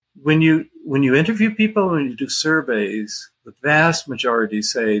when you interview people, when you do surveys, the vast majority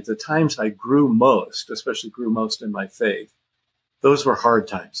say the times I grew most, especially grew most in my faith, those were hard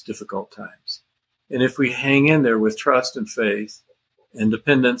times, difficult times. And if we hang in there with trust and faith and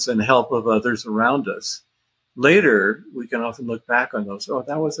dependence and help of others around us, later we can often look back on those. Oh,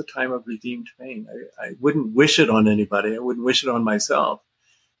 that was a time of redeemed pain. I wouldn't wish it on anybody. I wouldn't wish it on myself.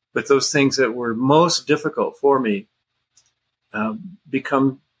 But those things that were most difficult for me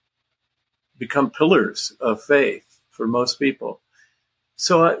become pillars of faith for most people.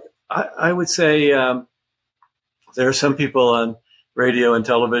 So I would say there are some people on radio and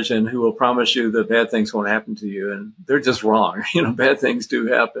television who will promise you that bad things won't happen to you, and they're just wrong. Bad things do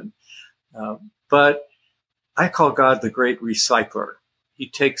happen. But I call God the great recycler. He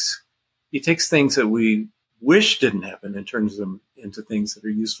takes things that we wish didn't happen and turns them into things that are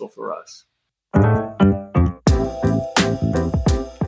useful for us.